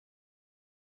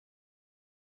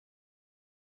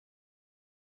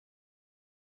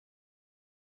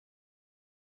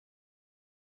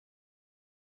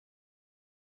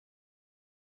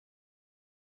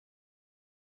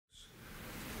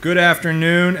Good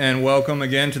afternoon and welcome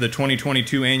again to the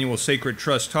 2022 annual Sacred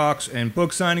Trust Talks and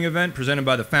Book Signing event presented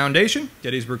by the Foundation,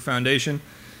 Gettysburg Foundation,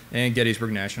 and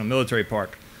Gettysburg National Military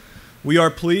Park. We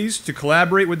are pleased to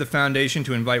collaborate with the Foundation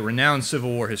to invite renowned Civil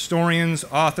War historians,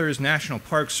 authors, National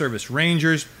Park Service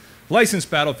rangers, licensed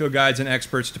battlefield guides, and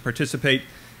experts to participate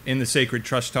in the Sacred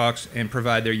Trust Talks and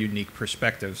provide their unique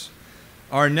perspectives.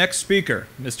 Our next speaker,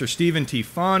 Mr. Stephen T.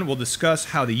 Phan, will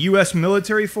discuss how the U.S.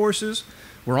 military forces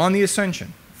were on the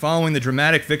ascension following the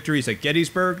dramatic victories at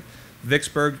Gettysburg,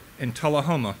 Vicksburg, and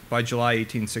Tullahoma by July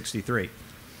 1863.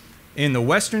 In the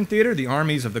Western Theater, the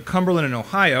armies of the Cumberland and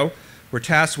Ohio were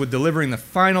tasked with delivering the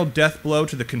final death blow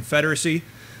to the Confederacy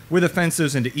with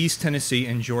offensives into East Tennessee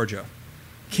and Georgia.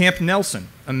 Camp Nelson,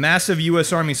 a massive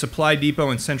U.S. Army supply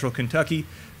depot in central Kentucky,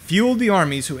 fueled the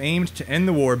armies who aimed to end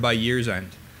the war by year's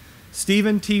end.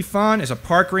 Stephen T. Phan is a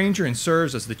park ranger and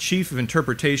serves as the Chief of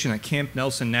Interpretation at Camp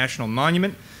Nelson National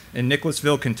Monument in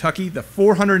Nicholasville, Kentucky, the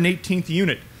 418th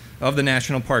unit of the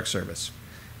National Park Service.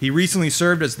 He recently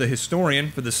served as the historian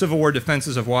for the Civil War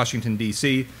defenses of Washington,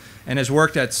 D.C., and has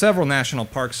worked at several National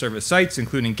Park Service sites,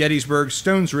 including Gettysburg,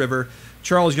 Stones River,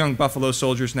 Charles Young Buffalo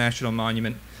Soldiers National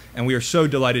Monument, and we are so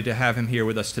delighted to have him here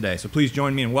with us today. So please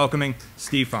join me in welcoming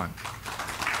Steve Phan.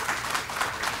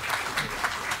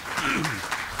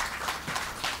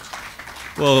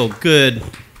 Well, good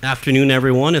afternoon,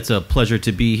 everyone. It's a pleasure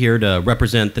to be here to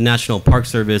represent the National Park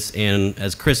Service, and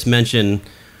as Chris mentioned,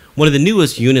 one of the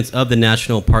newest units of the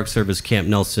National Park Service, Camp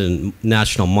Nelson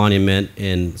National Monument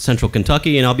in central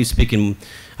Kentucky, and I'll be speaking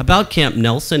about Camp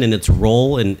Nelson and its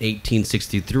role in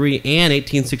 1863 and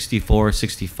 1864,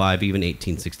 65, even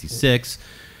 1866.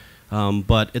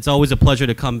 But it's always a pleasure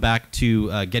to come back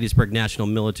to Gettysburg National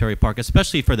Military Park,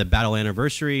 especially for the battle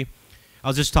anniversary. I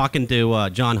was just talking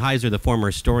to John Heiser, the former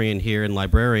historian here and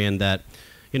librarian, that,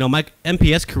 you know, my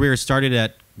MPS career started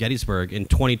at Gettysburg in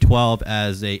 2012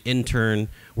 as an intern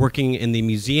working in the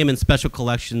Museum and Special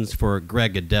Collections for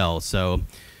Greg Goodell. So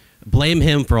blame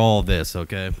him for all of this,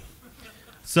 okay?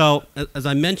 So as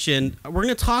I mentioned, we're going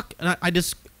to talk,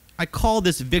 I call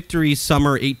this Victory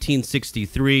Summer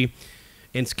 1863.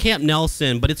 And it's Camp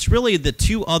Nelson, but it's really the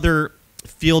two other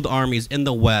field armies in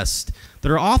the West that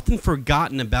are often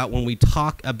forgotten about when we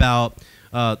talk about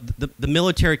the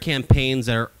military campaigns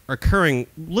that are occurring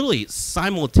literally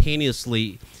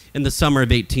simultaneously in the summer of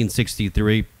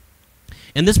 1863.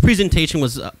 And this presentation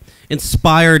was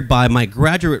inspired by my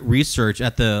graduate research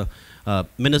at the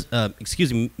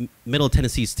Middle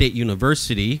Tennessee State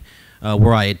University,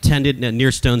 where I attended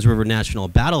near Stones River National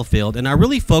Battlefield, and I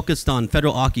really focused on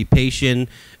federal occupation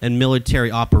and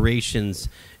military operations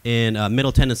in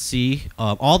Middle Tennessee,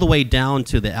 all the way down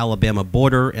to the Alabama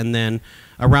border, and then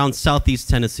around southeast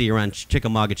Tennessee, around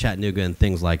Chickamauga, Chattanooga, and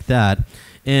things like that.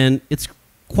 And it's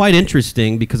quite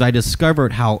interesting because I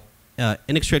discovered how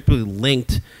inextricably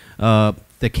linked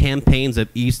the campaigns of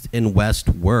East and West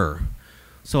were.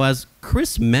 So as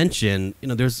Chris mentioned, you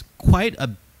know, there's quite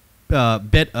a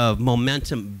bit of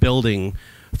momentum building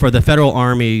for the federal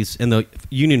armies in the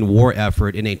Union war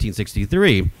effort in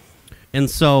 1863. And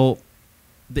so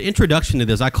the introduction to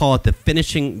this, I call it the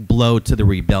finishing blow to the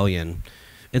rebellion.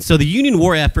 And so the Union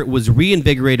war effort was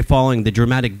reinvigorated following the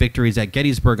dramatic victories at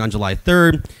Gettysburg on July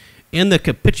 3rd and the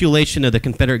capitulation of the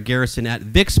Confederate garrison at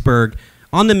Vicksburg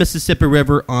on the Mississippi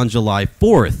River on July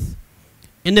 4th.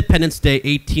 Independence Day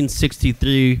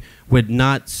 1863 would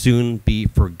not soon be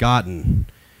forgotten.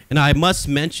 And I must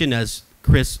mention, as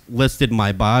Chris listed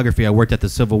my biography, I worked at the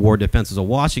Civil War defenses of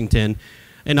Washington,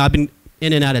 and I've been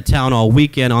in and out of town all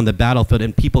weekend on the battlefield,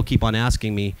 and people keep on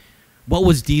asking me, what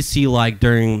was D.C. like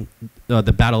during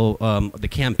the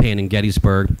campaign in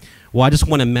Gettysburg? Well, I just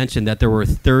want to mention that there were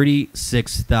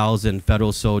 36,000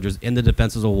 federal soldiers in the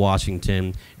defenses of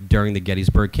Washington during the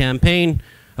Gettysburg campaign,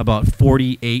 about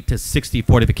 48 to 60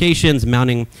 fortifications,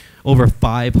 mounting over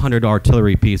 500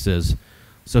 artillery pieces.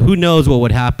 So who knows what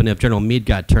would happen if General Meade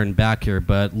got turned back here,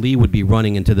 but Lee would be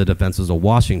running into the defenses of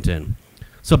Washington.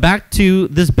 So back to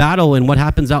this battle and what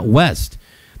happens out west.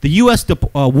 The U.S.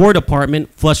 War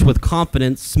Department, flushed with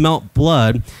confidence, smelt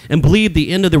blood and believed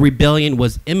the end of the rebellion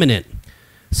was imminent.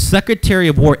 Secretary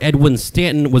of War Edwin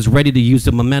Stanton was ready to use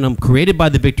the momentum created by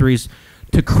the victories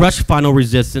to crush final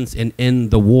resistance and end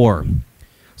the war.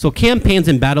 So campaigns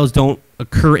and battles don't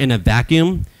occur in a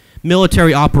vacuum.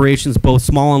 Military operations, both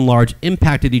small and large,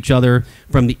 impacted each other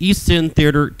from the Eastern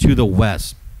Theater to the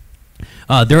West.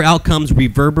 Their outcomes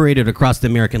reverberated across the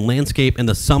American landscape in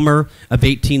the summer of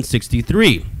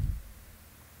 1863.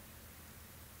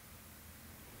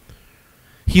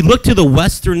 He looked to the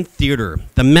Western Theater,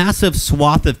 the massive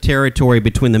swath of territory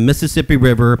between the Mississippi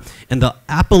River and the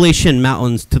Appalachian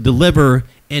Mountains, to deliver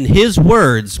in his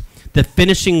words, the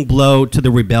finishing blow to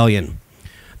the rebellion.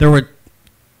 There were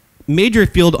major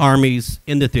field armies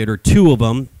in the theater, two of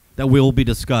them that we will be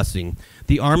discussing.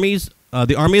 The Army of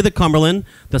the Cumberland,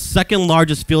 the second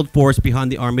largest field force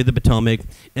behind the Army of the Potomac,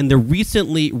 and the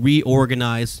recently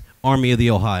reorganized Army of the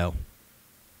Ohio.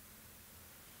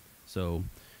 So,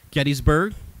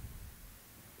 Gettysburg,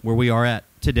 where we are at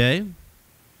today.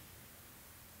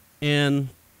 And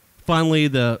finally,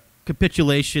 the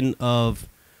capitulation of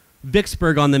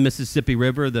Vicksburg on the Mississippi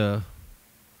River, the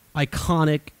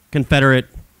iconic Confederate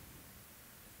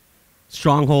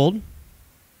stronghold.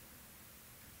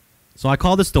 So I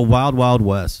call this the Wild Wild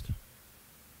West.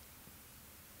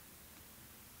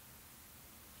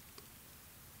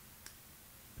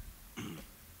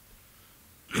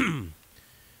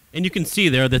 And you can see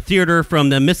there the theater from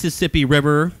the Mississippi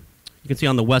River. You can see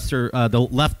on the the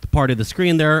left part of the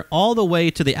screen there, all the way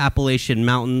to the Appalachian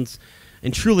Mountains,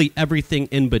 and truly everything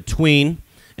in between.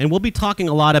 And we'll be talking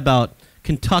a lot about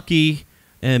Kentucky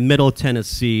and Middle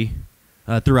Tennessee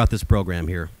throughout this program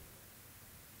here.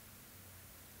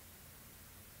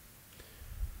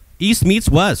 East meets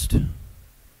West.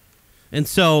 And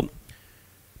so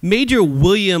Major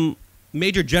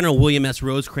General William S.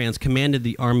 Rosecrans commanded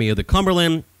the Army of the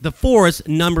Cumberland. The force,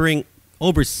 numbering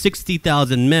over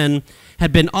 60,000 men,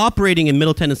 had been operating in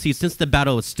Middle Tennessee since the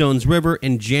Battle of Stones River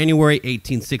in January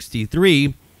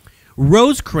 1863.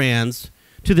 Rosecrans,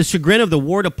 to the chagrin of the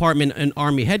War Department and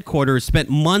Army headquarters, spent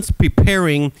months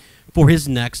preparing for his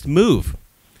next move.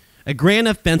 A grand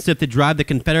offensive to drive the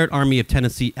Confederate Army of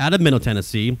Tennessee out of Middle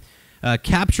Tennessee,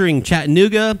 capturing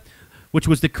Chattanooga, which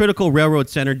was the critical railroad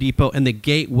center depot and the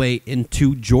gateway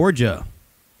into Georgia.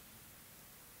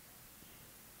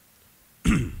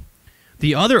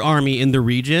 The other army in the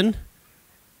region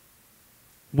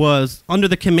was under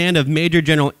the command of Major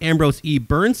General Ambrose E.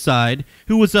 Burnside,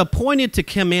 who was appointed to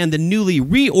command the newly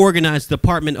reorganized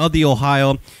Department of the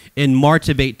Ohio in March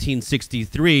of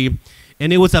 1863.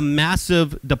 And it was a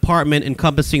massive department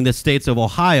encompassing the states of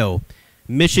Ohio,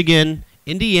 Michigan,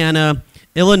 Indiana,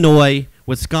 Illinois,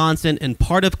 Wisconsin, and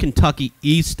part of Kentucky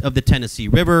east of the Tennessee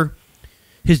River.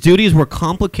 His duties were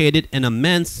complicated and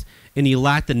immense, and he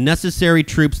lacked the necessary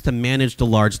troops to manage the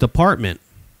large department.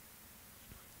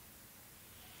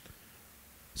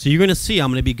 So you're going to see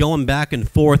I'm going to be going back and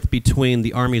forth between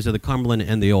the armies of the Cumberland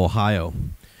and the Ohio.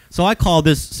 So I call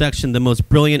this section the most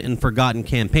brilliant and forgotten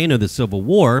campaign of the Civil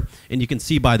War, and you can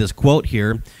see by this quote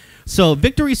here. So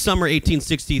Victory Summer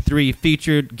 1863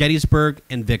 featured Gettysburg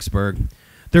and Vicksburg.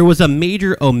 There was a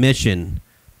major omission,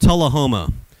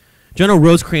 Tullahoma. General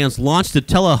Rosecrans launched the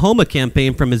Tullahoma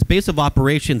campaign from his base of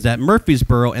operations at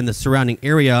Murfreesboro and the surrounding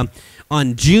area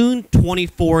on June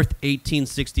 24th,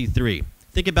 1863.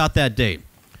 Think about that date.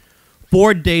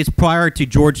 4 days prior to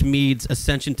George Meade's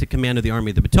ascension to command of the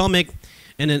Army of the Potomac,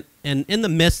 and in the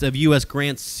midst of U.S.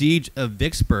 Grant's siege of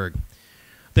Vicksburg.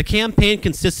 The campaign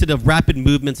consisted of rapid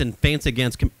movements and feints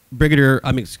against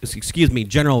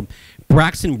General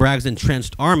Braxton Bragg's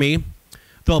entrenched army.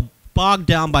 Though bogged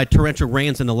down by torrential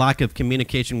rains and the lack of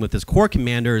communication with his corps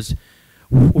commanders,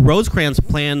 Rosecrans'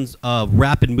 plans of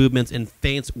rapid movements and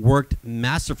feints worked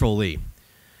masterfully.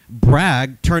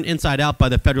 Bragg, turned inside out by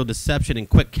the federal deception and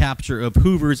quick capture of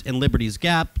Hoover's and Liberty's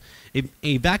Gap,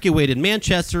 evacuated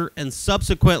Manchester and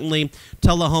subsequently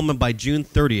Tullahoma by June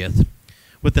 30th.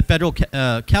 With the federal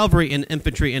cavalry and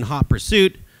infantry in hot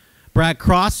pursuit, Bragg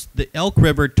crossed the Elk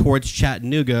River towards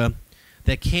Chattanooga.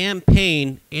 The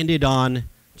campaign ended on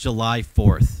July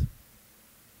 4th.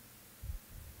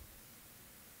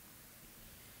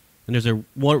 And there's a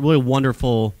really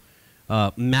wonderful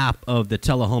map of the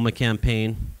Tullahoma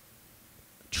campaign.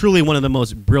 Truly one of the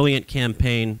most brilliant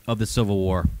campaigns of the Civil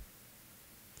War.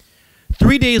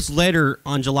 3 days later,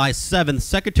 on July 7th,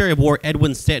 Secretary of War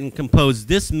Edwin Stanton composed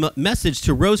this message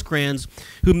to Rosecrans,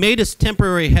 who made his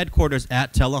temporary headquarters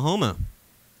at Tullahoma.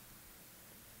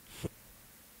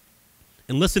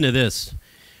 And listen to this.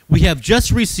 We have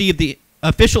just received the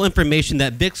official information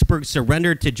that Vicksburg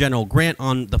surrendered to General Grant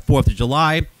on the 4th of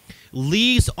July.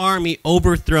 Lee's army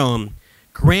overthrown.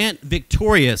 Grant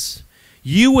victorious.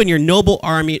 You and your noble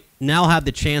army now have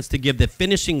the chance to give the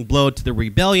finishing blow to the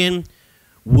rebellion.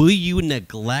 Will you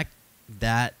neglect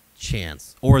that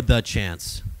chance, or the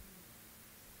chance?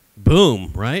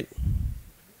 Boom, right?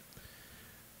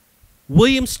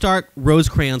 William Stark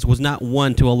Rosecrans was not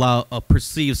one to allow a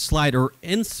perceived slight or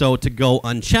insult to go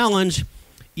unchallenged,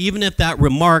 even if that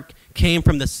remark came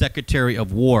from the Secretary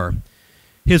of War.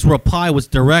 His reply was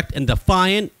direct and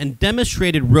defiant and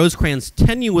demonstrated Rosecrans'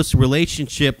 tenuous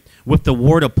relationship with the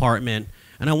War Department.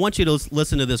 And I want you to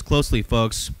listen to this closely,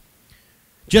 folks.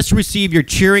 Just received your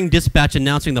cheering dispatch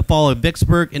announcing the fall of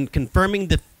Vicksburg and confirming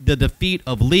the defeat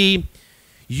of Lee.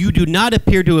 You do not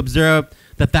appear to observe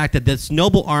the fact that this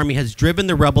noble army has driven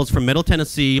the rebels from Middle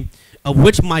Tennessee, of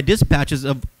which my dispatches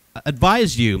have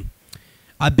advised you.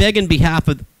 I beg in behalf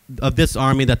of this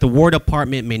army that the War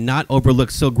Department may not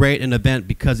overlook so great an event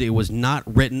because it was not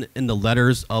written in the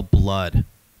letters of blood.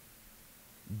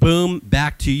 Boom,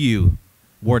 back to you,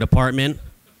 War Department.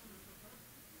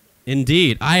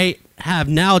 Indeed, I have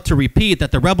now to repeat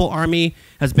that the rebel army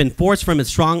has been forced from its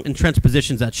strong entrenched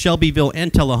positions at Shelbyville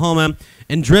and Tullahoma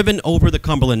and driven over the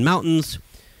Cumberland Mountains.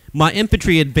 My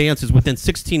infantry advances within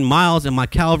 16 miles and my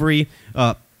cavalry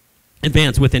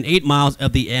advance within 8 miles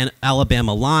of the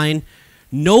Alabama line.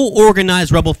 No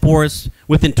organized rebel force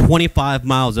within 25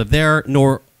 miles of there,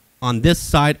 nor on this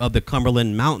side of the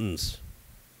Cumberland Mountains.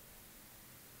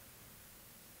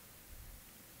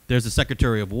 There's the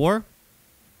Secretary of War,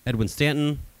 Edwin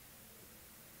Stanton.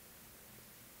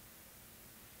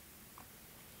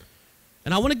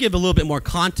 And I want to give a little bit more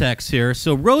context here.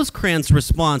 So Rosecrans'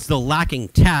 response, though lacking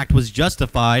tact, was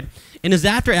justified. In his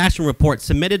after-action report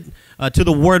submitted to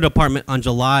the War Department on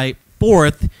July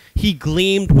 4th, he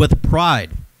gleamed with pride.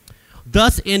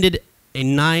 Thus ended a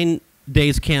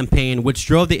 9-day campaign which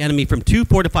drove the enemy from 2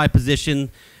 fortified positions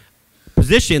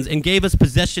and gave us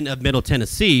possession of Middle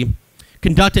Tennessee,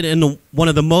 conducted in one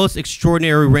of the most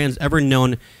extraordinary reigns ever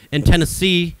known in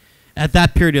Tennessee at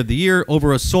that period of the year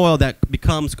over a soil that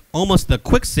becomes almost the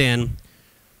quicksand.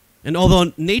 And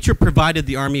although nature provided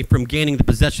the army from gaining the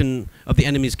possession of the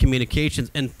enemy's communications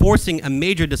and forcing a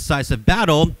major decisive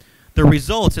battle, the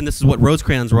results, and this is what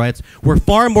Rosecrans writes, were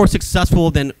far more successful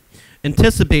than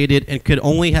anticipated and could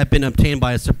only have been obtained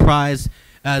by a surprise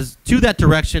as to that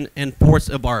direction and force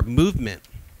of our movement.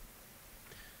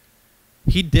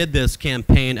 He did this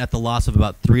campaign at the loss of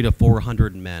about 300 to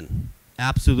 400 men.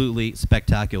 Absolutely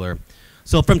spectacular.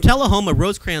 So from Tullahoma,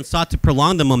 Rosecrans sought to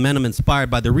prolong the momentum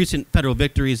inspired by the recent federal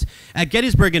victories at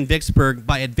Gettysburg and Vicksburg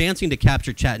by advancing to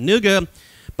capture Chattanooga.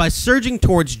 By surging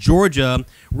towards Georgia,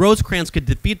 Rosecrans could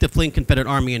defeat the fleeing Confederate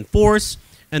army in force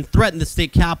and threaten the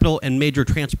state capital and major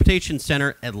transportation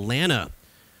center, Atlanta.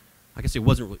 I guess it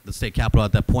wasn't the state capital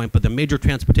at that point, but the major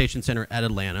transportation center at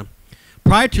Atlanta.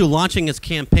 Prior to launching his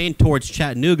campaign towards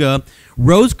Chattanooga,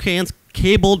 Rosecrans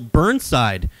cabled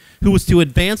Burnside, who was to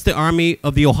advance the Army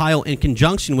of the Ohio in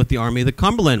conjunction with the Army of the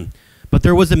Cumberland. But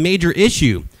there was a major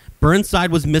issue. Burnside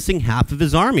was missing half of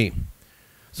his army.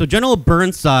 So General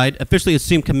Burnside officially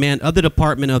assumed command of the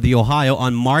Department of the Ohio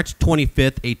on March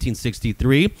 25th,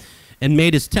 1863, and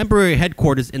made his temporary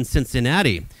headquarters in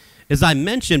Cincinnati. As I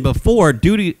mentioned before,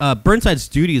 Burnside's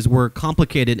duties were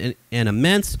complicated and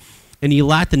immense, and he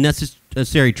lacked the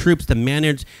necessary troops to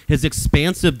manage his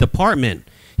expansive department.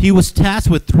 He was tasked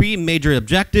with 3 major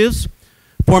objectives: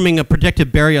 forming a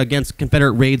protective barrier against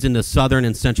Confederate raids into southern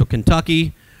and central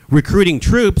Kentucky, recruiting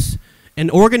troops,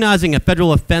 and organizing a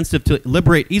federal offensive to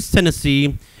liberate East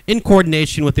Tennessee in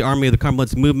coordination with the Army of the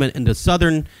Cumberland's movement into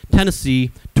southern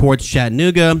Tennessee towards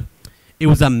Chattanooga. It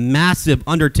was a massive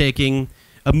undertaking.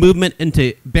 A movement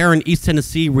into barren East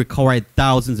Tennessee required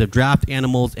thousands of draft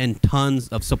animals and tons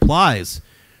of supplies.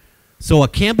 So a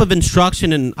camp of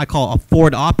instruction, and I call a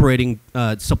forward operating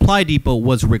supply depot,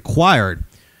 was required.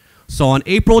 So on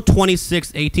April 26,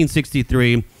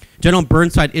 1863, General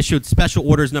Burnside issued Special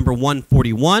Orders Number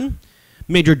 141.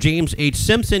 Major James H.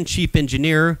 Simpson, Chief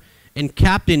Engineer, and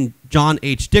Captain John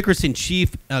H. Dickerson,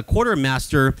 Chief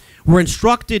Quartermaster, were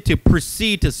instructed to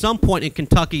proceed to some point in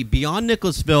Kentucky beyond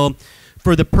Nicholasville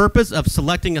for the purpose of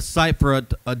selecting a site for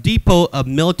a depot of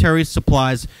military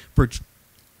supplies for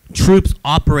troops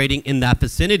operating in that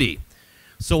vicinity.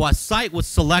 So a site was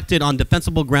selected on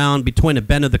defensible ground between a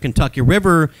bend of the Kentucky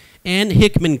River and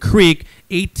Hickman Creek,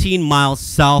 18 miles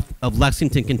south of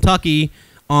Lexington, Kentucky,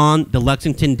 on the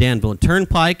Lexington-Danville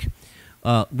Turnpike,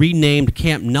 renamed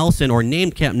Camp Nelson, or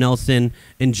named Camp Nelson,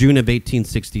 in June of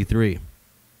 1863.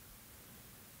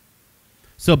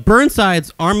 So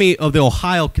Burnside's Army of the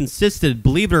Ohio consisted,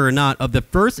 believe it or not, of the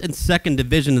 1st and 2nd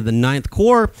Division of the 9th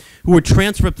Corps, who were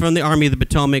transferred from the Army of the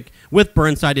Potomac with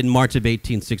Burnside in March of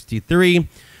 1863.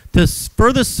 To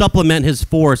further supplement his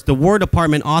force, the War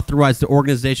Department authorized the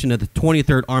organization of the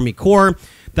 23rd Army Corps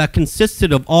that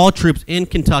consisted of all troops in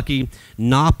Kentucky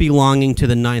not belonging to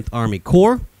the 9th Army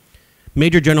Corps.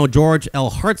 Major General George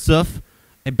L. Hartsuff,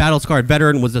 a battle-scarred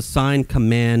veteran, was assigned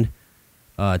command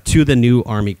to the new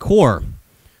Army Corps.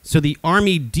 So the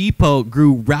Army Depot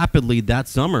grew rapidly that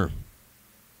summer.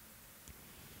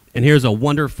 And here's a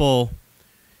wonderful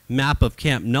map of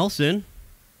Camp Nelson.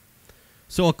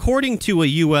 So according to a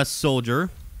U.S. soldier,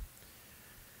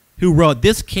 who wrote,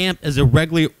 "This camp is a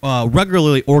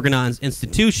regularly organized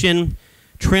institution.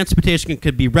 Transportation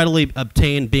could be readily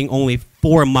obtained, being only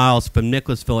 4 miles from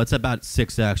Nicholasville." It's about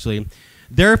 6, actually.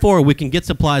 "Therefore, we can get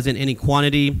supplies in any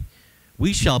quantity.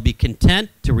 We shall be content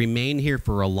to remain here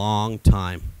for a long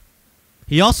time."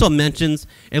 He also mentions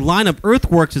a line of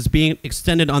earthworks is being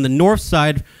extended on the north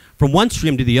side from one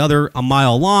stream to the other, a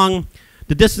mile long.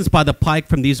 The distance by the pike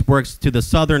from these works to the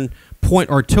southern point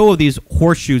or toe of these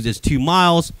horseshoes is 2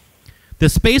 miles. The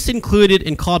space included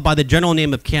and called by the general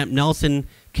name of Camp Nelson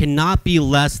cannot be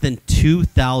less than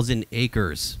 2,000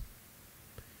 acres.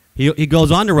 He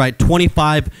goes on to write,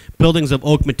 25 buildings of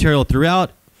oak material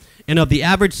throughout, and of the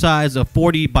average size of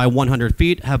 40 by 100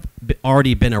 feet have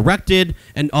already been erected,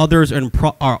 and others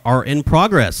are in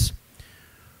progress.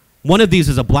 One of these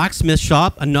is a blacksmith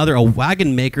shop, another a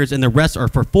wagon maker's, and the rest are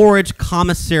for forage,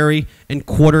 commissary, and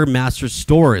quartermaster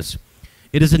stores.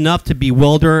 It is enough to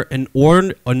bewilder an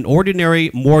ordinary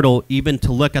mortal even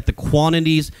to look at the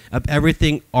quantities of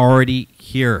everything already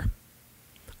here.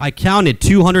 I counted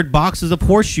 200 boxes of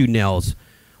horseshoe nails,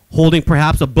 holding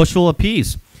perhaps a bushel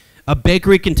apiece. A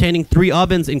bakery containing 3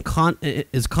 ovens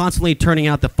is constantly turning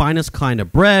out the finest kind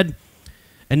of bread.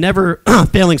 A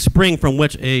never-failing spring from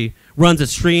which runs a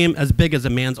stream as big as a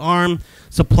man's arm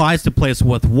supplies the place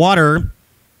with water.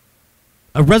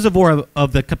 A reservoir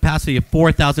of the capacity of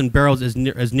 4,000 barrels is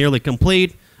nearly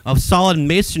complete, of solid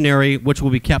masonry which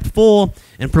will be kept full,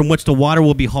 and from which the water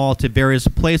will be hauled to various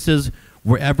places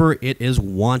wherever it is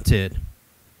wanted.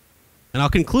 And I'll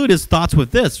conclude his thoughts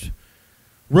with this.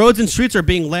 Roads and streets are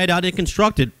being laid out and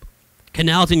constructed.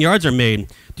 Canals and yards are made.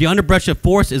 The underbrush of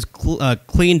force is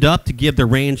cleaned up to give the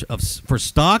range for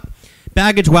stock.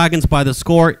 Baggage wagons by the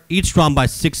score, each drawn by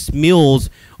 6 mules,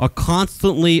 are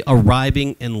constantly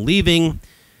arriving and leaving.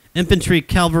 Infantry,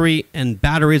 cavalry, and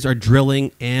batteries are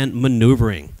drilling and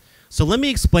maneuvering. So let me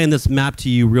explain this map to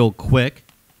you real quick.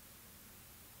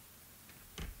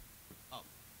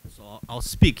 I'll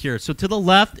speak here. So to the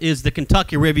left is the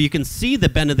Kentucky River. You can see the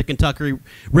bend of the Kentucky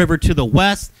River to the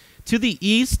west. To the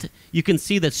east, you can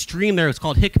see that stream there. It's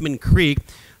called Hickman Creek.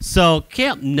 So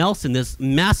Camp Nelson, this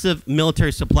massive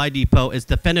military supply depot, is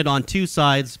defended on 2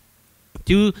 sides,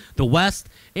 to the west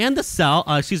and the south,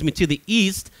 to the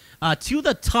east. To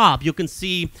the top, you can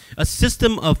see a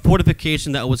system of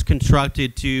fortification that was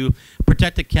constructed to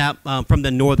protect the camp from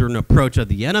the northern approach of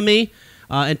the enemy.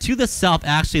 And to the south,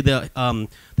 actually, the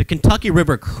Kentucky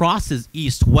River crosses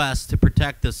east-west to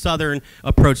protect the southern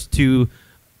approach to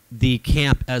the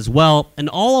camp as well. And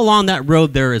all along that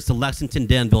road there is the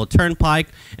Lexington-Danville Turnpike,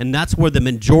 and that's where the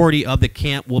majority of the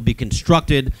camp will be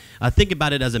constructed. Think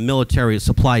about it as a military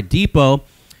supply depot.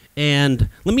 And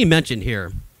let me mention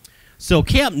here, so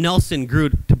Camp Nelson grew,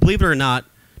 to believe it or not,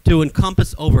 to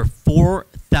encompass over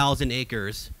 4,000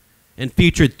 acres and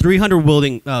featured 300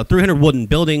 wooden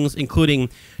buildings, including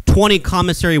 20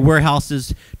 commissary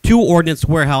warehouses, 2 ordnance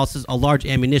warehouses, a large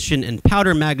ammunition and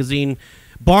powder magazine,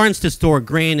 barns to store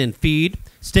grain and feed,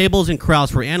 stables and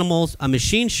corrals for animals, a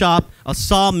machine shop, a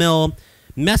sawmill,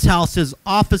 mess houses,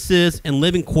 offices, and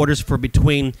living quarters for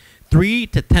between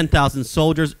 3,000 to 10,000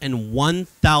 soldiers and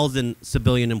 1,000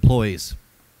 civilian employees.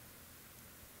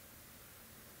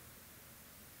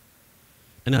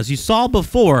 And as you saw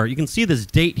before, you can see this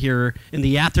date here in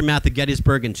the aftermath of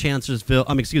Gettysburg and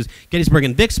Gettysburg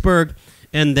and Vicksburg,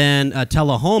 and then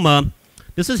Tullahoma.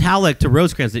 This is Halleck to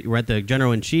Rosecrans, the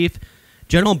General-in-Chief.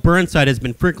 General Burnside has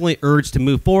been frequently urged to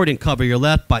move forward and cover your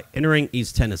left by entering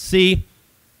East Tennessee.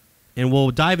 And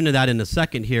we'll dive into that in a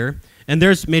second here. And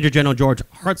there's Major General George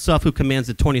Hartsuff, who commands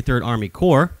the 23rd Army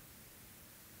Corps.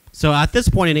 So at this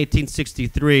point in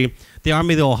 1863, the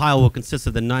Army of the Ohio will consist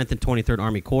of the 9th and 23rd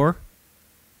Army Corps.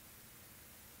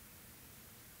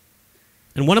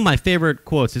 And one of my favorite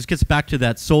quotes, this gets back to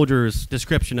that soldier's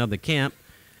description of the camp.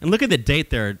 And look at the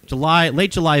date there,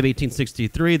 late July of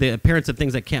 1863. The appearance of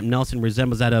things at Camp Nelson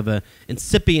resembles that of an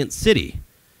incipient city,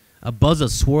 a buzz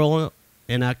of swirl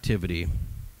and activity.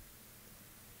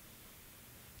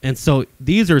 And so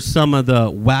these are some of the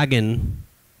wagon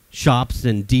shops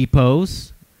and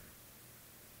depots.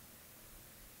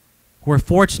 We're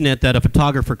fortunate that a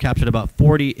photographer captured about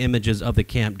 40 images of the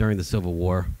camp during the Civil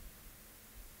War.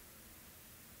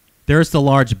 There's the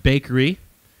large bakery.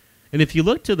 And if you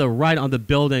look to the right on the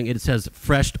building, it says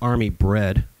Fresh Army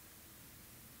Bread.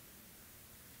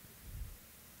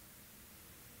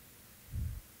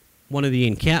 One of the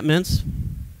encampments.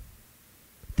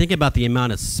 Think about the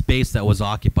amount of space that was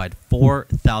occupied,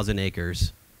 4,000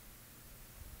 acres.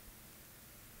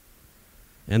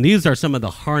 And these are some of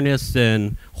the harness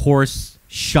and horse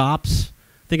shops.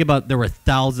 Think about there were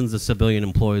thousands of civilian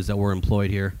employees that were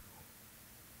employed here.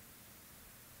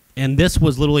 And this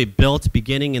was literally built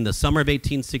beginning in the summer of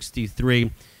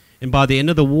 1863. And by the end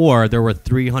of the war, there were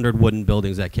 300 wooden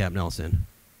buildings at Camp Nelson.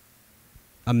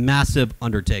 A massive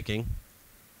undertaking.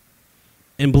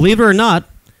 And believe it or not,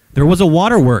 there was a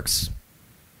waterworks.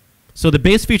 So the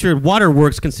base featured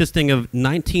waterworks consisting of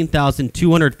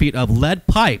 19,200 feet of lead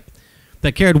pipe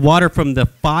that carried water from the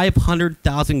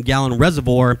 500,000-gallon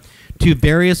reservoir to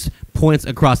various points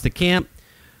across the camp.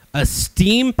 A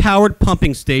steam-powered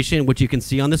pumping station, which you can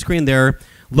see on the screen there,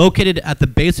 located at the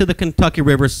base of the Kentucky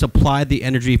River, supplied the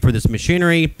energy for this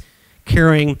machinery,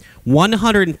 carrying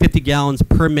 150 gallons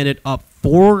per minute up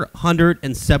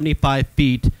 475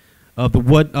 feet of the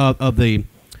wood of the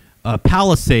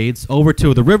palisades over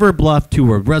to the river bluff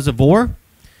to a reservoir,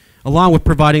 along with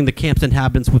providing the camp's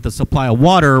inhabitants with a supply of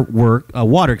water.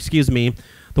 The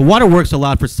waterworks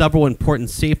allowed for several important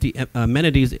safety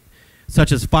amenities,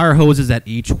 such as fire hoses at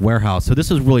each warehouse. So this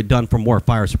was really done for more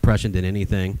fire suppression than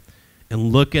anything.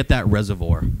 And look at that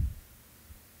reservoir.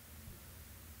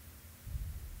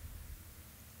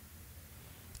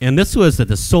 And this was at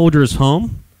the soldiers'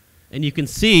 home. And you can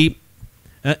see,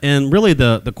 and really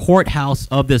the courthouse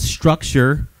of this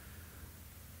structure,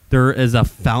 there is a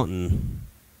fountain.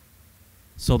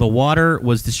 So the water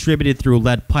was distributed through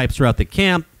lead pipes throughout the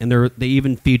camp, and they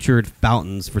even featured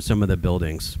fountains for some of the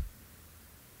buildings.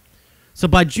 So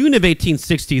by June of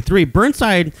 1863,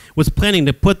 Burnside was planning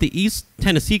to put the East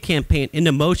Tennessee campaign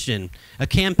into motion, a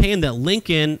campaign that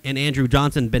Lincoln and Andrew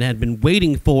Johnson had been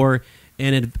waiting for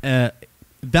and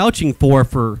vouching for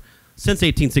since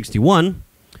 1861.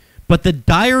 But the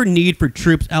dire need for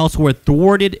troops elsewhere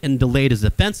thwarted and delayed his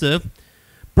offensive.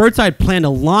 Burnside planned to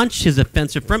launch his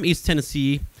offensive from East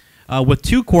Tennessee with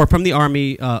 2 corps from the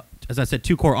Army, as I said,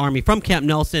 2 Corps Army from Camp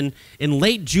Nelson in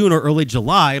late June or early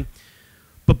July.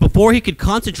 But before he could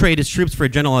concentrate his troops for a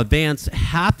general advance,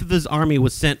 half of his army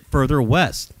was sent further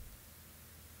west.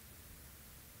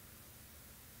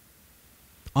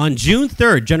 On June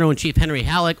 3rd, General-in-Chief Henry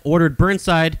Halleck ordered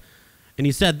Burnside, and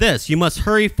he said this: "You must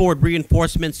hurry forward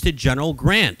reinforcements to General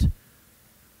Grant."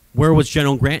 Where was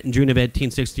General Grant in June of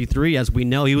 1863? As we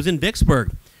know, he was in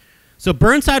Vicksburg. So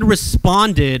Burnside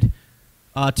responded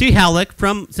to Halleck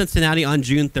from Cincinnati on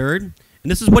June 3rd,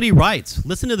 and this is what he writes.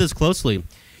 Listen to this closely.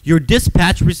 "Your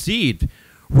dispatch received.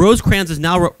 Rosecrans is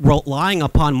now relying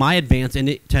upon my advance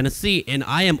in Tennessee, and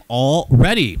I am all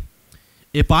ready.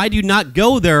 If I do not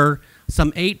go there,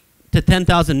 some 8,000 to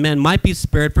 10,000 men might be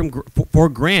spared for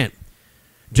Grant.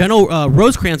 General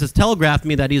Rosecrans has telegraphed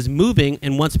me that he is moving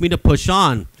and wants me to push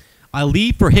on. I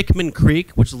leave for Hickman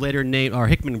Creek, which is later named, or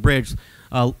Hickman Bridge,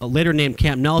 later named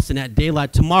Camp Nelson, at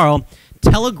daylight tomorrow.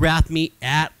 Telegraph me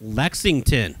at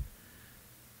Lexington."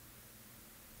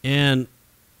 And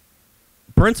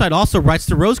Burnside also writes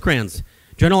to Rosecrans,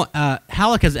 "General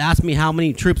Halleck has asked me how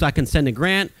many troops I can send to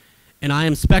Grant, and I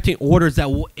am expecting orders that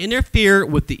will interfere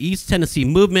with the East Tennessee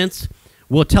movements.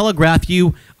 Will telegraph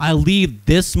you. I leave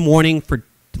this morning for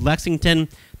Lexington.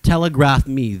 Telegraph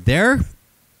me there."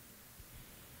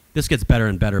 This gets better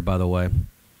and better, by the way.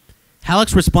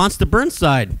 Halleck's response to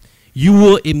Burnside: "You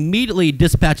will immediately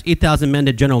dispatch 8,000 men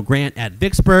to General Grant at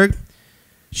Vicksburg.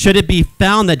 Should it be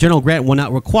found that General Grant will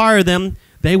not require them,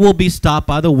 they will be stopped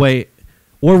by the way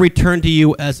or returned to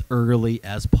you as early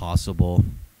as possible.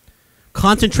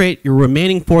 Concentrate your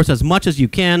remaining force as much as you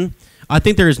can. I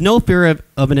think there is no fear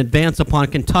of an advance upon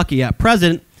Kentucky at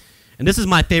present." And this is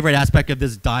my favorite aspect of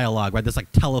this dialogue, right? This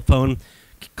like telephone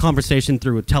conversation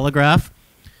through a telegraph.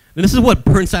 And this is what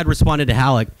Burnside responded to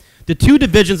Halleck: "The 2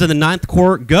 divisions of the 9th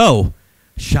Corps go.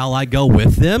 Shall I go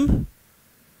with them?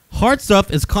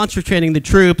 Hartsuff is concentrating the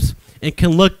troops and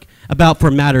can look about for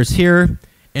matters here,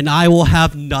 and I will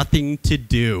have nothing to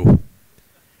do.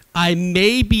 I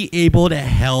may be able to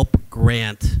help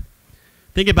Grant."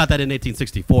 Think about that in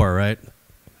 1864, right?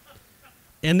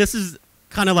 And this is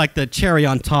kind of like the cherry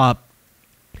on top.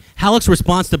 Halleck's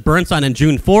response to Burnside on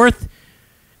June 4th: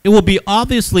 "It will be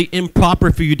obviously improper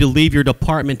for you to leave your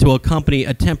department to accompany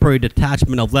a temporary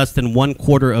detachment of less than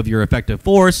 1/4 of your effective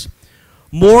force.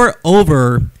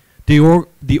 Moreover,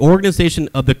 the organization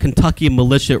of the Kentucky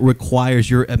militia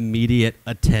requires your immediate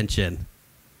attention."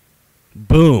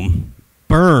 Boom.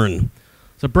 Burn.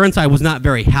 So Burnside was not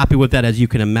very happy with that, as you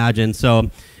can imagine.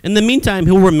 So in the meantime,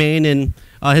 he'll remain in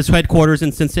his headquarters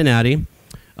in Cincinnati.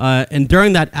 And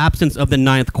during that absence of the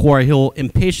 9th Corps, he'll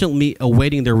impatiently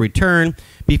awaiting their return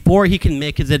before he can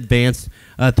make his advance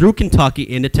through Kentucky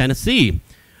into Tennessee.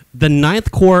 The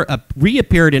 9th Corps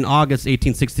reappeared in August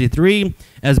 1863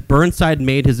 as Burnside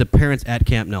made his appearance at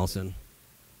Camp Nelson.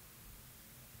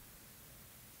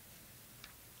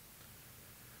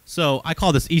 So I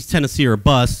call this East Tennessee or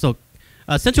bust. So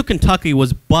Central Kentucky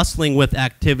was bustling with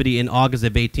activity in August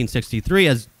of 1863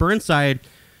 as Burnside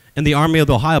and the Army of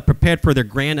the Ohio prepared for their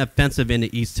grand offensive into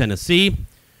East Tennessee.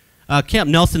 Camp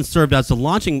Nelson served as the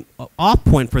launching off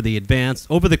point for the advance.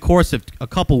 Over the course of a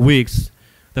couple weeks,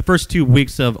 the first 2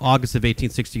 weeks of August of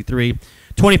 1863,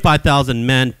 25,000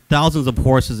 men, thousands of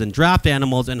horses and draft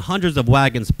animals, and hundreds of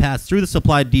wagons passed through the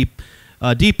supply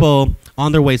depot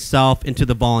on their way south into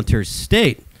the volunteer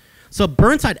state. So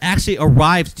Burnside actually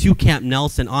arrives to Camp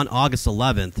Nelson on August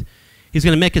 11th. He's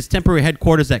going to make his temporary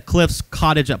headquarters at Cliff's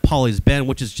Cottage at Polly's Bend,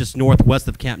 which is just northwest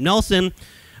of Camp Nelson.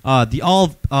 The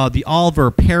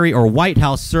Oliver Perry or White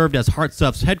House served as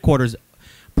Hartsuff's headquarters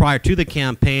prior to the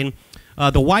campaign.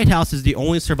 The White House is the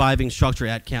only surviving structure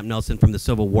at Camp Nelson from the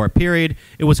Civil War period.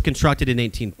 It was constructed in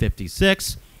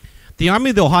 1856. The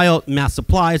Army of the Ohio massed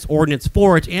supplies, ordnance,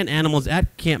 forage, and animals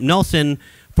at Camp Nelson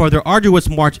for their arduous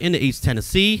march into East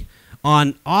Tennessee.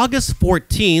 On August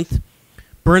 14th,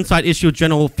 Burnside issued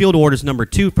General Field Orders No.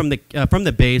 2 from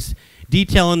the base,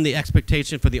 detailing the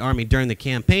expectation for the Army during the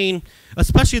campaign,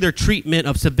 especially their treatment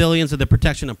of civilians and the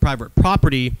protection of private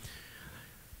property.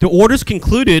 The orders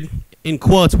concluded, in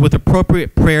quotes, with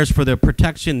appropriate prayers for the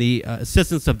protection, the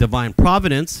assistance of divine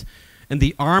providence, and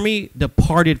the Army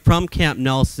departed from Camp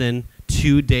Nelson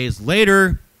 2 days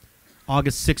later,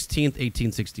 August 16th,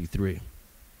 1863.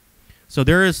 So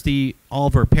there is the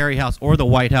Oliver Perry House, or the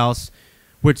White House,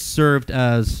 which served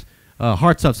as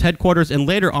Hartsuff's headquarters and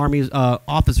later Army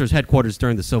officers' headquarters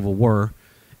during the Civil War.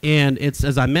 And it's,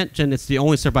 as I mentioned, it's the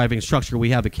only surviving structure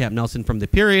we have at Camp Nelson from the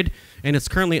period, and it's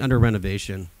currently under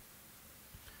renovation.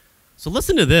 So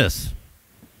listen to this.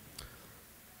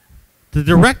 The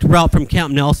direct route from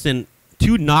Camp Nelson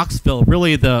to Knoxville,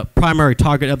 really the primary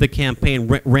target of the campaign,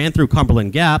 ran through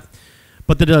Cumberland Gap.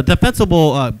 But the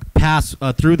defensible pass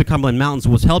through the Cumberland Mountains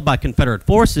was held by Confederate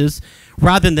forces.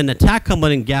 Rather than attack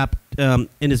Cumberland Gap in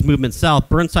his movement south,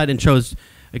 Burnside instead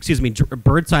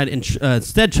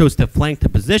chose to flank the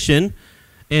position.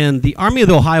 And the Army of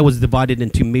the Ohio was divided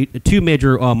into two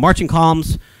major marching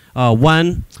columns,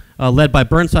 one led by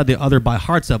Burnside, the other by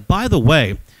Hartsuff. By the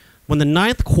way, when the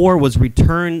 9th Corps was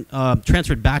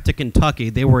transferred back to Kentucky,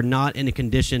 they were not in a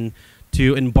condition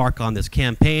to embark on this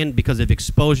campaign because of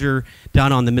exposure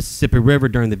down on the Mississippi River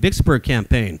during the Vicksburg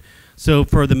campaign. So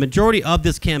for the majority of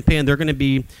this campaign, they're going to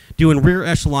be doing rear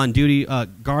echelon duty,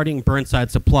 guarding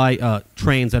Burnside supply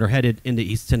trains that are headed into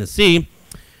East Tennessee.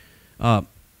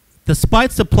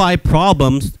 Despite supply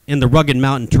problems in the rugged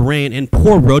mountain terrain and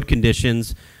poor road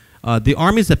conditions, the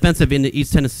Army's offensive into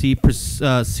East Tennessee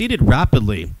proceeded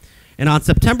rapidly. And on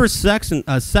September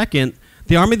 2nd,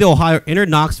 the Army of the Ohio entered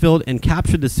Knoxville and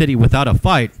captured the city without a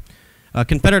fight.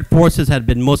 Confederate forces had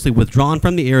been mostly withdrawn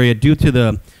from the area due to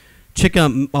the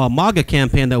Chickamauga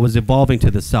campaign that was evolving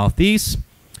to the southeast.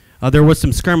 There was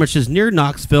some skirmishes near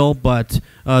Knoxville, but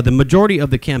the majority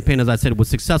of the campaign, as I said, was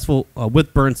successful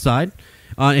with Burnside.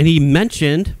 And he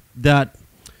mentioned that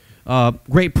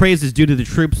great praise is due to the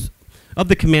troops of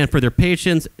the command for their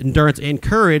patience, endurance, and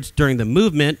courage during the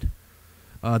movement.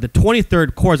 The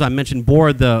 23rd Corps, as I mentioned,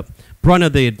 bore the brunt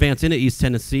of the advance into East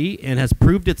Tennessee and has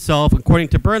proved itself, according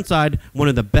to Burnside, one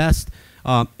of the best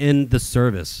in the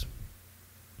service.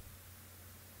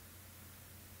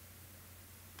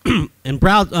 And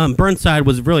Burnside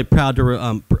was really proud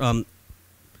to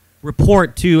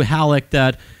report to Halleck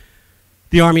that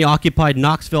the Army occupied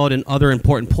Knoxville and other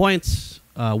important points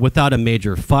without a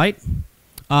major fight.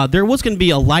 There was going to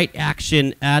be a light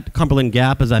action at Cumberland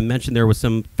Gap. As I mentioned, there was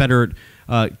some Confederate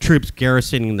troops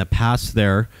garrisoning the pass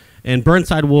there. And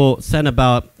Burnside will send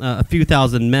about a few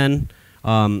thousand men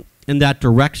in that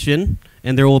direction.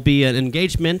 And there will be an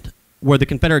engagement where the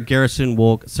Confederate garrison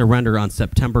will surrender on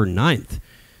September 9th.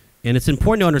 And it's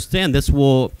important to understand this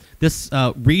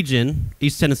region,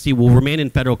 East Tennessee, will remain in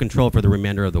federal control for the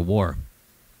remainder of the war.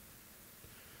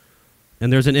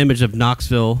 And there's an image of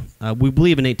Knoxville, we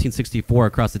believe in 1864,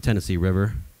 across the Tennessee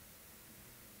River.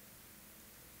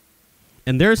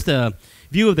 And there's the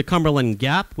view of the Cumberland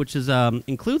Gap, which is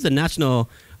includes a national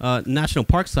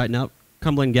park site now,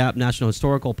 Cumberland Gap National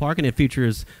Historical Park, and it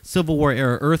features Civil War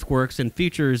era earthworks and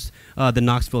features the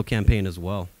Knoxville campaign as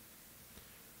well.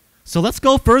 So let's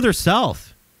go further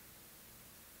south.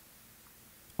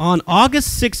 On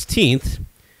August 16th,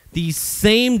 the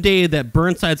same day that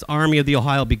Burnside's Army of the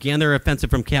Ohio began their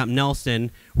offensive from Camp Nelson,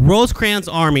 Rosecrans'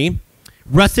 army,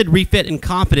 rested, refit, and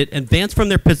confident, advanced from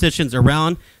their positions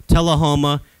around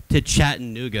Tullahoma to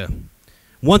Chattanooga.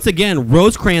 Once again,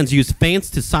 Rosecrans used feints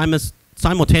to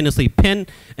simultaneously pin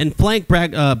and flank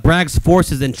Bragg's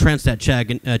forces entrenched at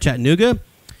Chattanooga.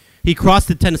 He crossed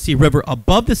the Tennessee River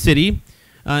above the city,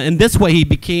 In this way, he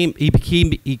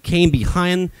came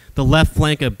behind the left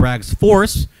flank of Bragg's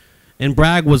force, and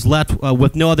Bragg was left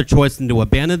with no other choice than to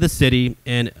abandon the city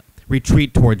and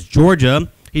retreat towards Georgia.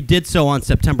 He did so on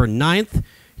September 9th.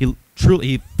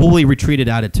 He fully retreated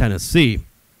out of Tennessee.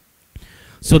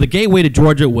 So the gateway to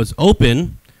Georgia was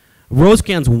open.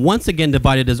 Rosecrans once again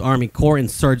divided his Army Corps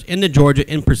and surged into Georgia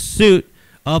in pursuit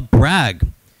of Bragg,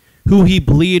 who he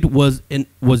believed was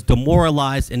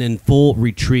demoralized and in full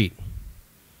retreat.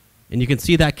 And you can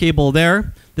see that cable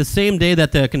there. The same day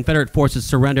that the Confederate forces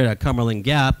surrendered at Cumberland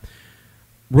Gap,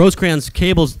 Rosecrans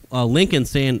cables Lincoln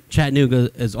saying Chattanooga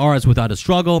is ours without a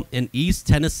struggle and East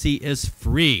Tennessee is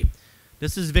free.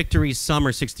 This is victory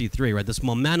summer 63, right? This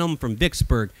momentum from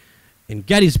Vicksburg and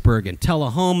Gettysburg and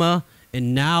Tullahoma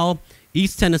and now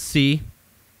East Tennessee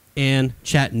and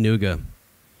Chattanooga.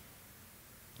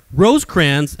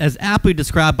 Rosecrans, as aptly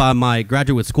described by my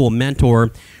graduate school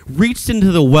mentor, reached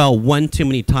into the well one too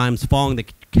many times following the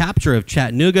capture of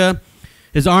Chattanooga.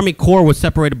 His Army Corps was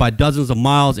separated by dozens of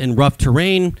miles in rough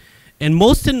terrain, and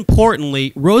most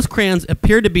importantly, Rosecrans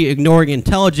appeared to be ignoring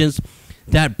intelligence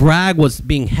that Bragg was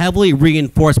being heavily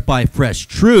reinforced by fresh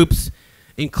troops,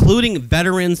 including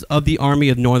veterans of the Army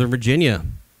of Northern Virginia.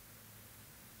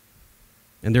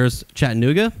 And there's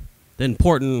Chattanooga, the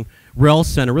important rail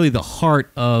center, really the heart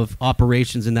of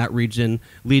operations in that region,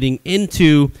 leading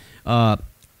into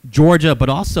Georgia, but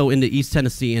also into East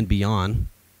Tennessee and beyond.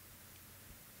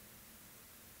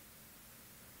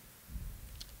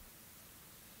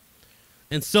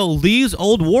 And so Lee's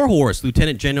old warhorse,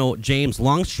 Lieutenant General James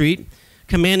Longstreet,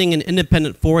 commanding an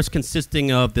independent force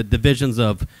consisting of the divisions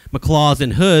of McLaws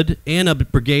and Hood and a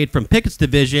brigade from Pickett's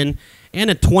division and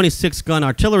a 26-gun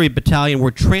artillery battalion,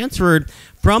 were transferred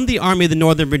from the Army of the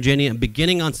Northern Virginia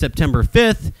beginning on September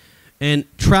 5th and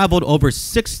traveled over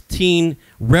 16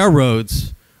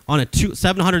 railroads on a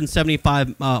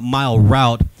 775-mile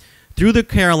route through the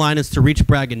Carolinas to reach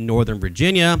Bragg in Northern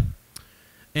Virginia.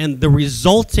 And the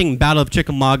resulting Battle of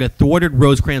Chickamauga thwarted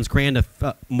Rosecrans' grand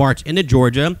march into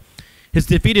Georgia. His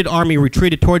defeated army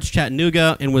retreated towards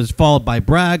Chattanooga and was followed by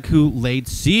Bragg, who laid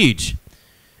siege.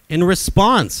 In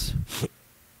response,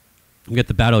 we get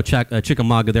the Battle of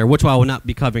Chickamauga there, which I will not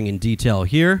be covering in detail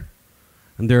here.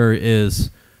 And there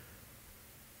is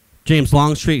James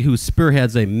Longstreet, who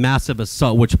spearheads a massive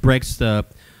assault which breaks the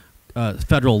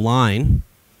federal line.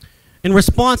 In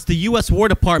response, the U.S. War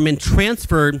Department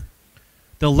transferred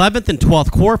the 11th and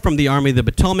 12th Corps from the Army of the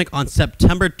Potomac on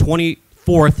September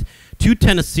 24th to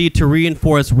Tennessee to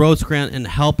reinforce Rosecrans and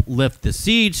help lift the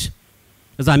siege.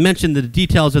 As I mentioned, the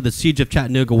details of the siege of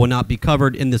Chattanooga will not be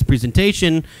covered in this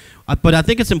presentation, but I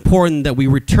think it's important that we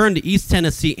return to East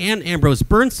Tennessee and Ambrose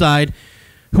Burnside,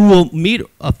 who will meet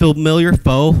a familiar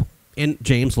foe in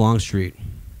James Longstreet.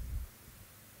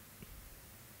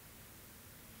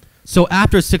 So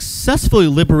after successfully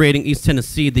liberating East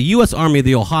Tennessee, the U.S. Army of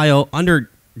the Ohio, under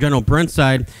General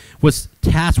Burnside, was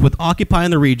tasked with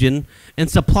occupying the region and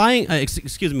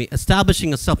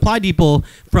establishing a supply depot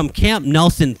from Camp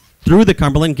Nelson through the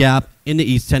Cumberland Gap into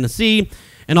East Tennessee,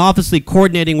 and obviously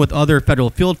coordinating with other federal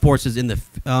field forces in the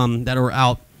that are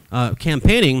out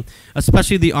campaigning,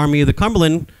 especially the Army of the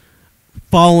Cumberland,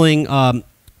 following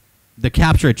the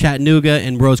capture of Chattanooga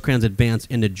and Rosecrans' advance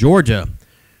into Georgia.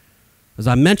 As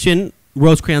I mentioned,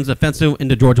 Rosecrans' offensive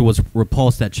into Georgia was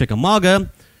repulsed at Chickamauga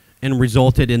and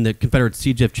resulted in the Confederate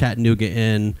siege of Chattanooga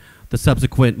in the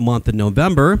subsequent month of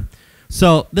November.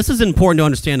 So this is important to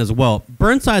understand as well.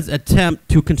 Burnside's attempt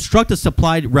to construct a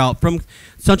supply route from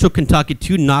central Kentucky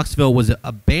to Knoxville was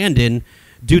abandoned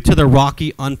due to the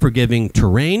rocky, unforgiving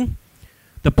terrain.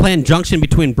 The planned junction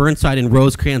between Burnside and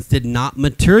Rosecrans did not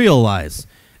materialize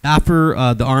after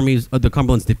the armies of the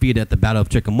Cumberland's defeat at the Battle of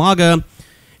Chickamauga.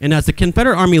 And as the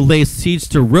Confederate Army laid siege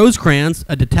to Rosecrans,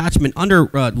 a detachment under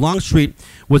Longstreet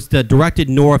was directed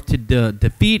north to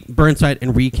defeat Burnside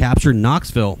and recapture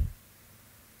Knoxville.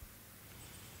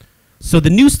 So the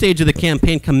new stage of the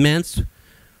campaign commenced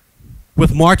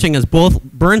with marching as both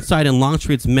Burnside and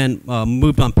Longstreet's men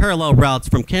moved on parallel routes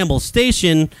from Campbell's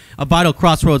Station, a vital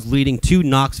crossroads leading to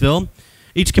Knoxville.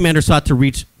 Each commander sought to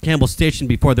reach Campbell's Station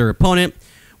before their opponent,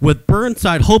 with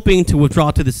Burnside hoping to withdraw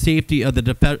to the safety of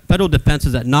the federal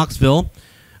defenses at Knoxville,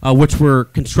 which were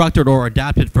constructed or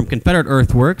adapted from Confederate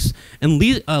earthworks. And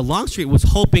Longstreet was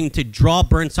hoping to draw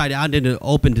Burnside out into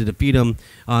open to defeat him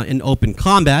in open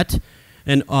combat.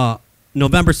 And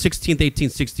November 16,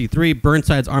 1863,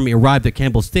 Burnside's army arrived at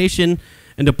Campbell's Station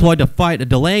and deployed to fight a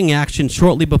delaying action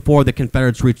shortly before the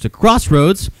Confederates reached the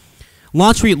crossroads.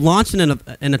 Longstreet launched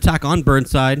an attack on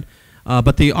Burnside,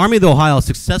 but the Army of the Ohio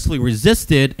successfully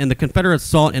resisted, and the Confederate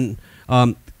assault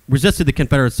resisted the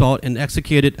Confederate assault and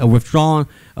executed a withdrawal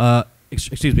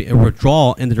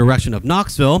in the direction of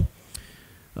Knoxville.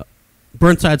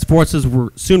 Burnside's forces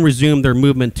soon resumed their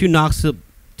movement to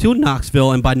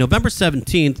Knoxville, and by November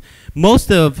 17th,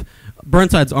 most of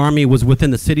Burnside's army was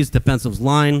within the city's defensive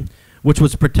line, which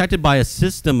was protected by a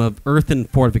system of earthen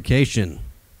fortification.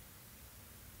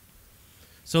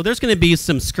 So there's going to be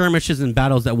some skirmishes and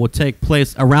battles that will take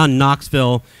place around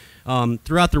Knoxville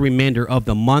throughout the remainder of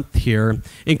the month here,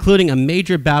 including a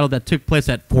major battle that took place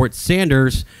at Fort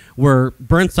Sanders, where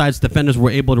Burnside's defenders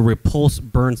were able to repulse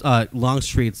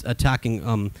Longstreet's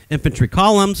attacking infantry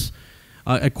columns.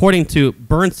 According to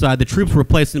Burnside, the troops were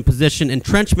placed in position,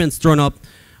 entrenchments thrown up,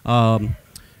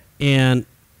 and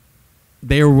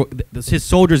his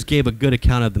soldiers gave a good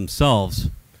account of themselves.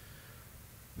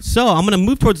 So I'm going to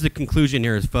move towards the conclusion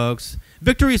here, folks.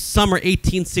 Victory's summer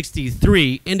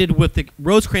 1863 ended with the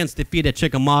Rosecrans' defeat at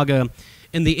Chickamauga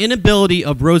and the inability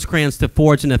of Rosecrans to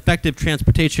forge an effective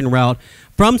transportation route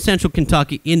from central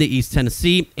Kentucky into East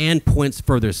Tennessee and points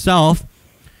further south.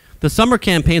 The summer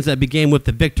campaigns that began with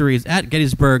the victories at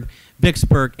Gettysburg,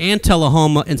 Vicksburg, and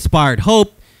Tullahoma inspired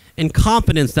hope and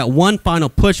confidence that one final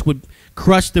push would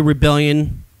crush the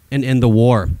rebellion and end the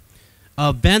war.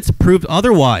 Events proved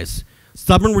otherwise.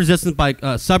 Stubborn resistance by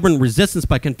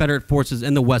Confederate forces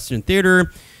in the Western Theater,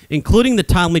 including the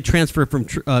timely transfer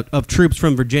of troops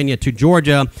from Virginia to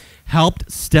Georgia,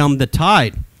 helped stem the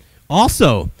tide.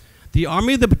 Also, the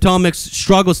Army of the Potomac's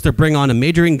struggles to bring on a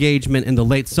major engagement in the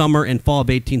late summer and fall of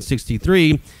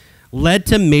 1863 led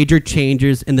to major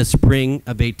changes in the spring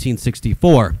of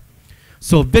 1864.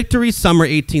 So Victory's summer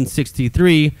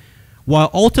 1863,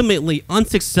 while ultimately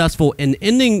unsuccessful in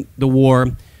ending the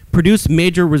war, produced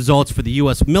major results for the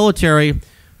U.S. military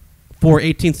for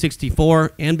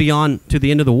 1864 and beyond to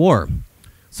the end of the war.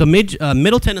 So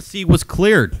Middle Tennessee was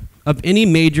cleared of any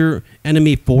major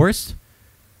enemy force.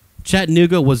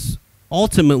 Chattanooga was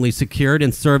ultimately secured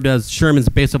and served as Sherman's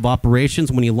base of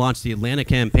operations when he launched the Atlanta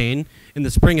campaign in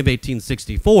the spring of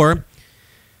 1864.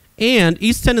 And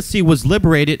East Tennessee was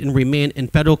liberated and remained in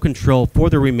federal control for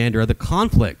the remainder of the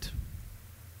conflict.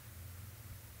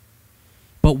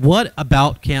 But what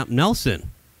about Camp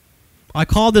Nelson? I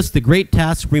call this the great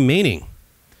task remaining.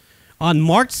 On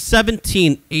March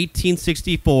 17,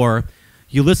 1864,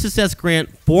 Ulysses S.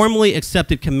 Grant formally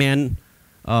accepted command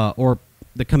of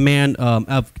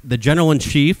the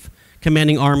General-in-Chief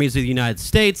commanding armies of the United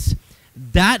States.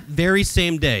 That very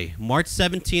same day, March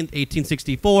 17,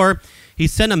 1864, he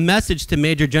sent a message to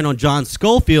Major General John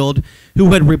Schofield,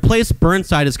 who had replaced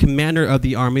Burnside as commander of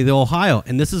the Army of the Ohio.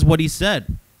 And this is what he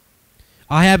said.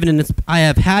 I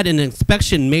have had an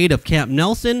inspection made of Camp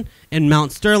Nelson and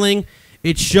Mount Sterling.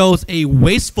 It shows a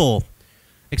wasteful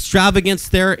extravagance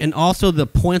there, and also the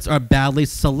points are badly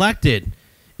selected.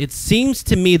 It seems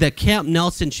to me that Camp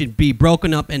Nelson should be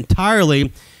broken up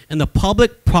entirely and the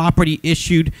public property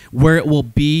issued where it will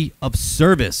be of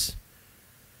service.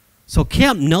 So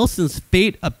Camp Nelson's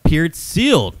fate appeared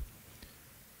sealed,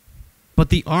 but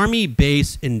the Army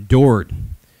base endured.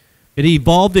 It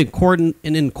evolved in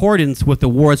accordance with the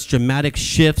war's dramatic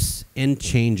shifts and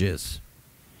changes.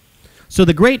 So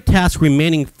the great task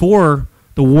remaining for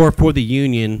the war for the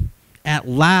Union at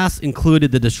last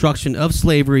included the destruction of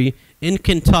slavery in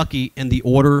Kentucky and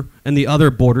the other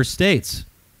border states.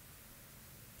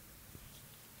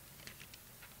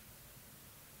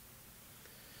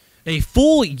 A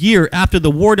full year after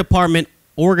the War Department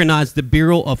organized the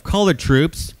Bureau of Colored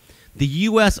Troops, the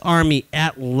U.S. Army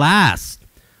at last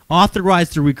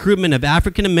authorized the recruitment of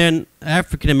African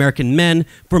American men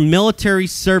for military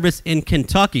service in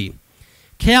Kentucky.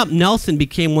 Camp Nelson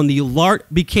became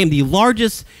the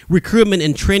largest recruitment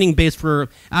and training base for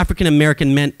African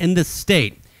American men in the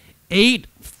state. 8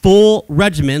 full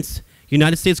regiments,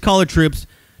 United States Colored Troops,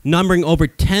 numbering over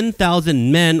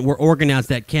 10,000 men, were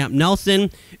organized at Camp Nelson.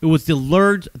 It was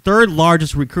the third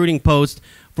largest recruiting post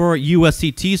for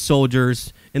USCT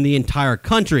soldiers in the entire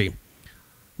country.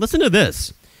 Listen to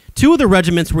this. 2 of the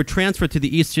regiments were transferred to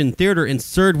the Eastern Theater and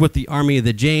served with the Army of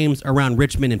the James around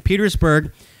Richmond and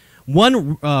Petersburg.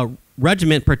 1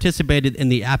 regiment participated in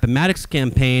the Appomattox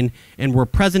campaign and were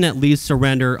present at Lee's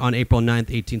surrender on April 9,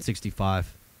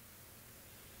 1865.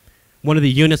 One of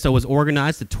the units that was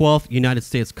organized, the 12th United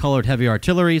States Colored Heavy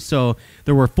Artillery. So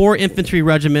there were 4 infantry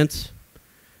regiments,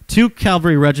 2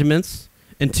 cavalry regiments,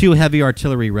 and 2 heavy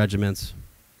artillery regiments.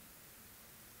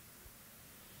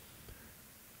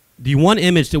 The one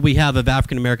image that we have of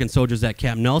African-American soldiers at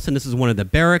Camp Nelson, this is one of the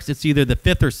barracks. It's either the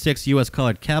 5th or 6th U.S.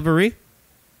 Colored Cavalry.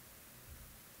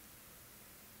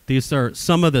 These are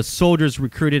some of the soldiers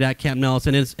recruited at Camp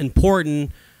Nelson. It's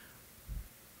important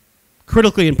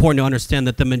critically important to understand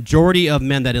that the majority of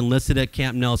men that enlisted at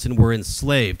Camp Nelson were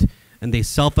enslaved, and they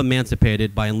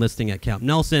self-emancipated by enlisting at Camp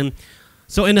Nelson.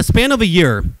 So in a span of a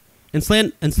year,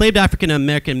 enslaved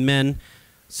African-American men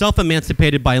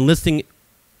self-emancipated by enlisting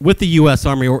with the U.S.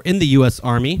 Army or in the U.S.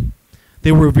 Army.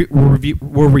 They were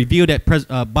reviewed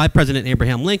by President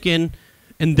Abraham Lincoln,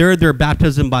 and their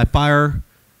baptism by fire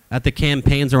at the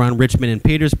campaigns around Richmond and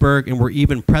Petersburg, and were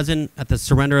even present at the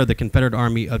surrender of the Confederate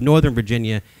Army of Northern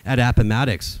Virginia at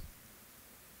Appomattox.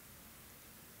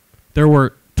 There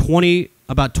were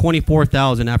about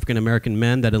 24,000 African-American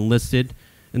men that enlisted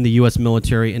in the U.S.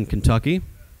 military in Kentucky,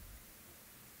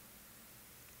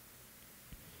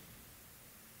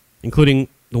 including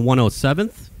the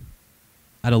 107th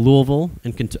out of Louisville.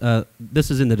 This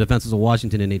is in the defenses of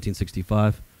Washington in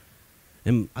 1865.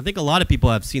 And I think a lot of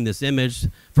people have seen this image.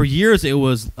 For years, it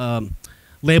was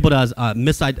labeled as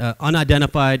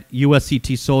unidentified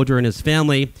USCT soldier and his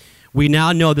family. We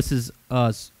now know this is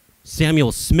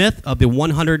Samuel Smith of the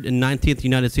 119th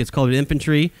United States Colored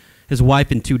Infantry, his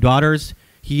wife and 2 daughters.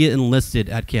 He enlisted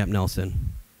at Camp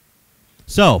Nelson.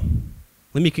 So,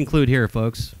 let me conclude here,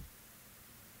 folks.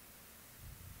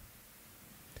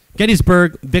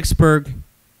 Gettysburg, Vicksburg,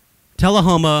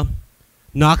 Tullahoma,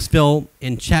 Knoxville,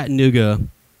 and Chattanooga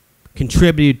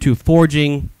contributed to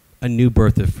forging a new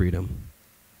birth of freedom.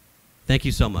 Thank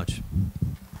you so much.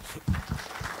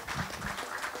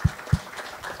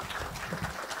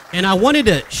 And I wanted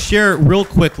to share real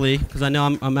quickly, because I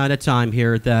know I'm out of time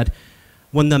here, that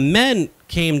when the men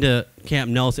came to Camp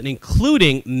Nelson,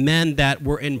 including men that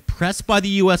were impressed by the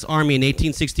U.S. Army in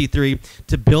 1863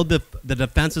 to build the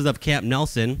defenses of Camp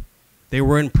Nelson, they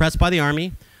were impressed by the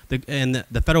Army, and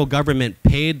the federal government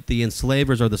paid the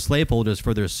enslavers or the slaveholders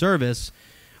for their service.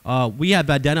 We have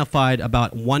identified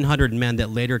about 100 men that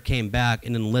later came back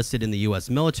and enlisted in the U.S.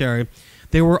 military.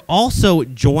 They were also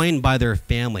joined by their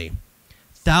family.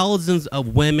 Thousands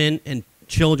of women and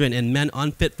children and men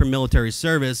unfit for military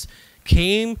service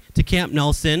came to Camp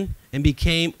Nelson and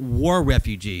became war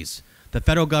refugees. The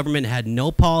federal government had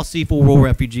no policy for war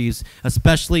refugees,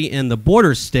 especially in the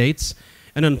border states.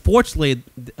 And unfortunately,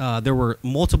 there were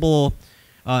multiple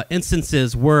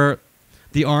instances where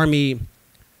the Army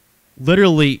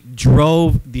literally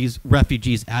drove these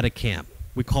refugees out of camp.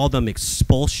 We call them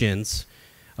expulsions.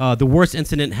 The worst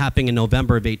incident happened in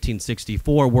November of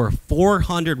 1864, where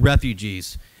 400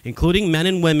 refugees, including men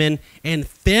and women and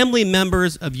family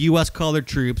members of U.S. colored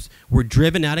troops, were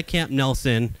driven out of Camp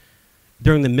Nelson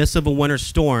during the midst of a winter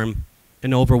storm,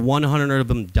 and over 100 of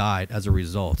them died as a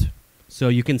result. So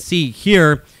you can see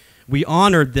here, we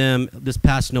honored them this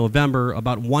past November,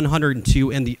 about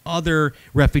 102, and the other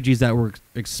refugees that were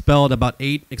expelled, about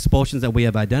 8 expulsions that we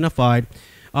have identified.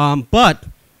 But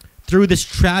through this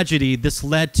tragedy, this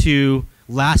led to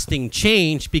lasting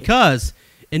change, because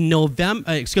in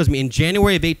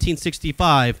January of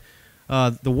 1865,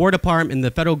 the War Department and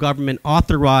the federal government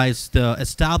authorized the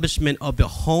establishment of the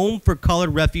Home for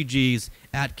Colored Refugees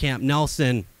at Camp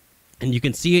Nelson. And you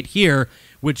can see it here,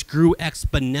 which grew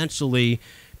exponentially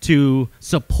to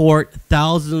support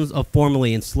thousands of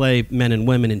formerly enslaved men and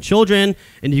women and children.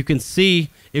 And you can see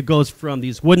it goes from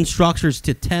these wooden structures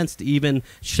to tents to even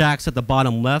shacks at the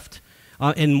bottom left.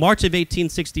 In March of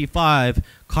 1865,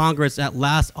 Congress at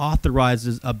last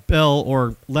authorizes a bill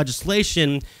or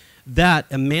legislation that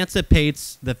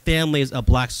emancipates the families of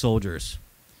black soldiers.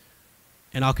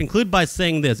 And I'll conclude by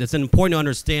saying this. It's important to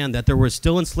understand that there were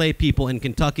still enslaved people in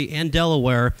Kentucky and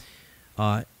Delaware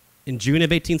in June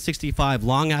of 1865,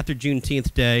 long after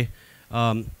Juneteenth Day.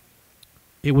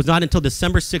 It was not until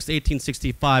December 6,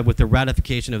 1865, with the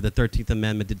ratification of the 13th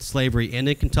Amendment, that slavery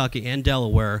ended in Kentucky and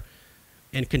Delaware.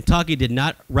 And Kentucky did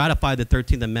not ratify the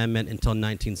 13th Amendment until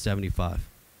 1975.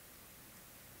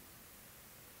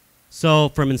 So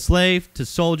from enslaved to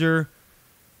soldier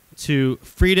to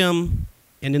freedom,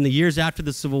 and in the years after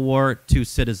the Civil War, to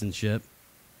citizenship.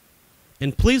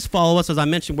 And please follow us. As I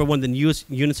mentioned, we're one of the newest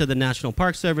units of the National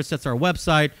Park Service. That's our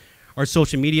website, our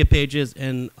social media pages,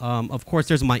 and of course,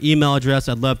 there's my email address.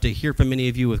 I'd love to hear from any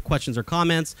of you with questions or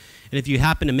comments. And if you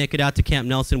happen to make it out to Camp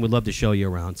Nelson, we'd love to show you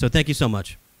around. So thank you so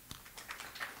much.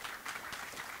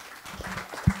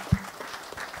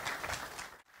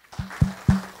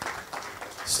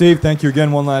 Steve, thank you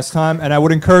again one last time. And I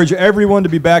would encourage everyone to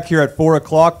be back here at 4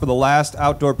 o'clock for the last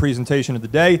outdoor presentation of the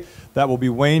day. That will be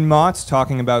Wayne Motts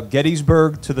talking about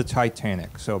Gettysburg to the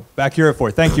Titanic. So back here at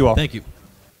 4. Thank you all. Thank you.